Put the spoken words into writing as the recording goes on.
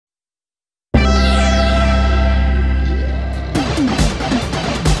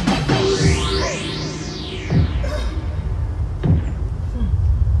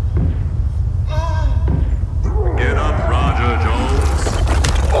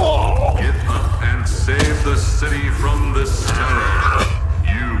city from this terror,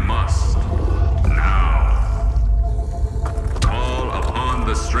 you must now call upon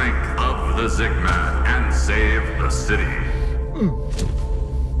the strength of the Zigman and save the city.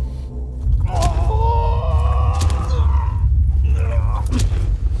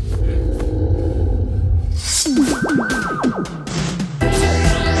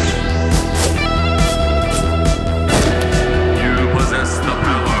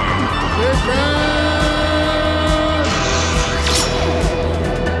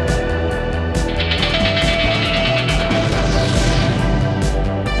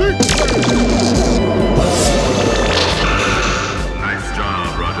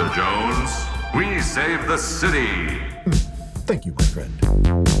 Save the city! Thank you, my friend.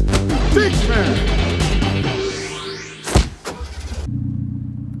 Zigman!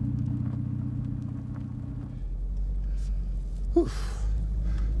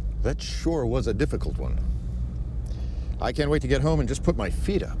 That sure was a difficult one. I can't wait to get home and just put my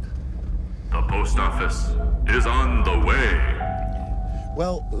feet up. The post office is on the way.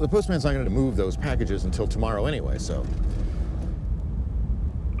 Well, the postman's not going to move those packages until tomorrow anyway, so...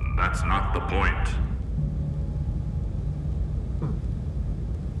 That's not the point.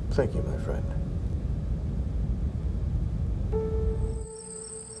 Thank you, my friend.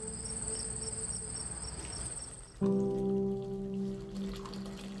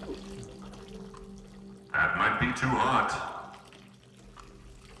 That might be too hot.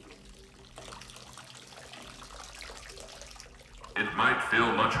 It might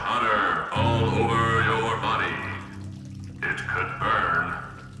feel much hotter all over your body. It could burn.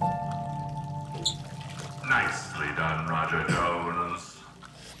 Nicely done, Roger Jones.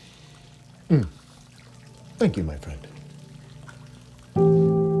 Thank you, my friend.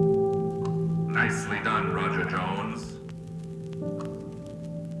 Nicely done, Roger Jones.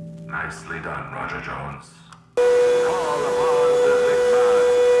 Nicely done, Roger Jones. Call upon the Zigman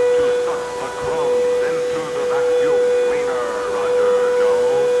to suck the crumbs into the vacuum cleaner,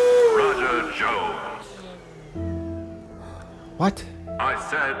 Roger Jones. What? I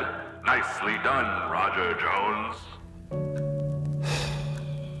said, nicely done, Roger Jones.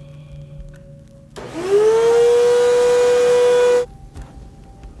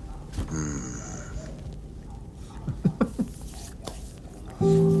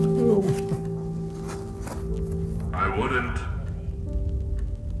 I wouldn't.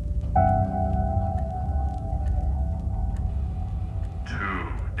 Two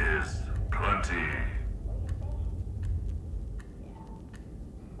is plenty.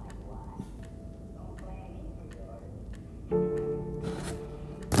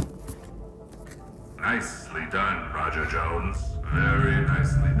 Nicely done, Roger Jones. Very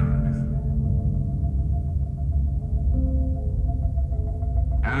nicely done.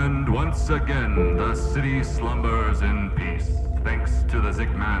 And once again, the city slumbers in peace, thanks to the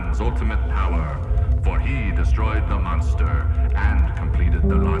Zigman's ultimate power, for he destroyed the monster and completed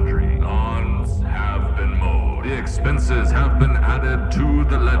the laundry. Lawns have been mowed. The expenses have been added to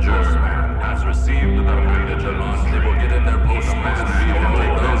the ledger. Postman has received the completed the laundry. They will get in their postman and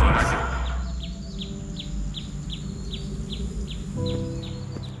take those packages.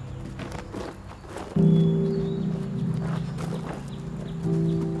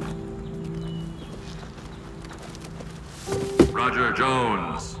 Roger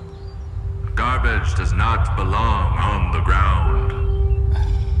Jones, garbage does not belong on the ground.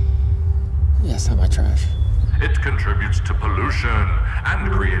 Yes, how about trash? It contributes to pollution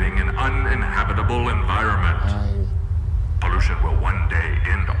and creating an uninhabitable environment. Pollution will one day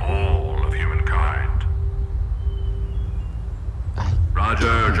end all of humankind.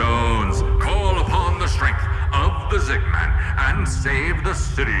 Roger Jones, call upon the strength of the Zigman and save the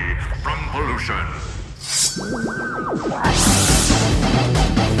city from pollution.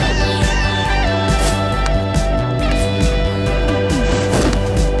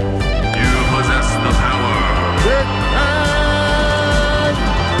 You possess the power.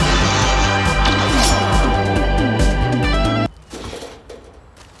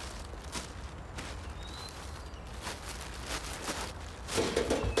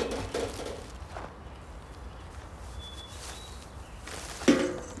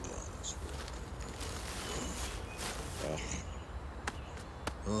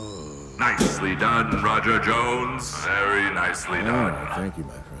 Nicely done, Roger Jones. Very nicely done. Oh, thank you,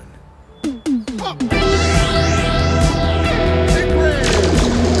 my friend.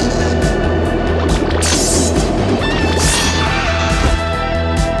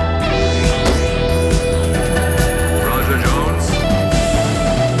 Roger Jones?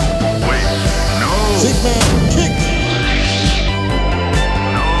 Wait, no! Zigman!